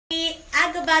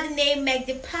I go by the name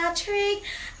Maggie Patrick.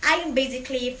 I am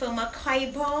basically from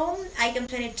Akaibo. I am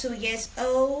 22 years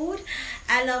old.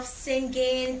 I love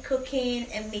singing, cooking,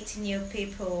 and meeting new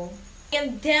people. I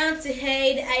am down to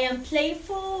hate, I am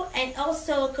playful, and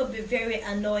also could be very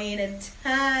annoying at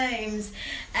times.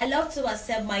 I love to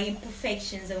accept my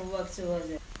imperfections and work towards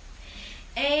it.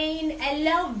 And I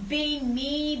love being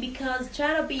me because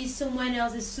trying to be someone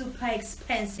else is super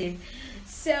expensive.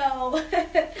 So,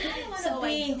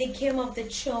 being the game of the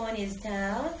throne is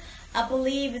down. I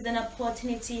believe it's an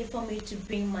opportunity for me to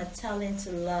bring my talent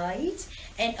to light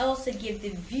and also give the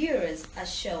viewers a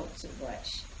show to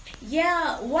watch.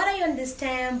 Yeah, what I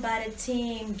understand by the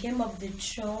team Game of the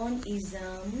Throne is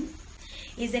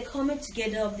a coming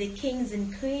together of the kings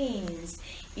and queens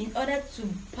in order to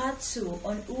battle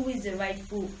on who is the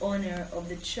rightful owner of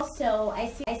the throne. So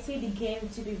I see the game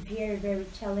to be very, very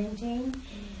challenging,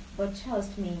 but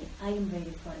trust me, I am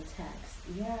ready for the task.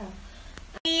 Yeah.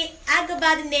 I go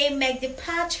by the name Maggie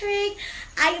Patrick.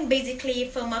 I am basically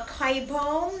from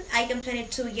Akaibo. I am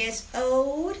 22 years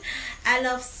old. I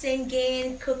love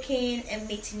singing, cooking, and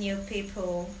meeting new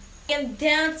people. I am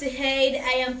down to hate,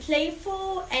 I am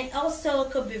playful, and also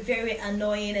could be very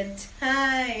annoying at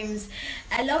times.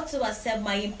 I love to accept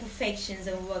my imperfections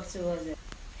and work towards it.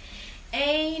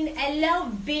 And I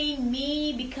love being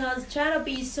me because trying to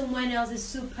be someone else is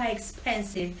super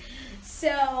expensive.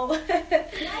 So,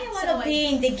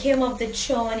 being the game of the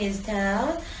throne is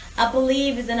down. I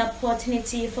believe it's an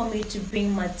opportunity for me to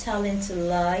bring my talent to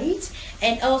light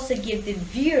and also give the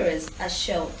viewers a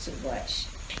show to watch.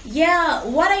 Yeah,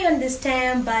 what I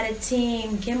understand by the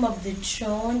team Game of the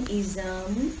Throne is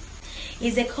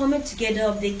a coming together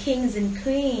of the kings and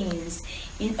queens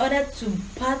in order to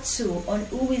battle on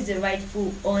who is the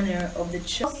rightful owner of the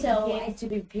throne. So it's to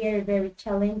be very, very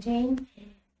challenging,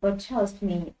 but trust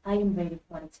me, I am ready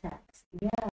for the task.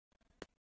 Yeah.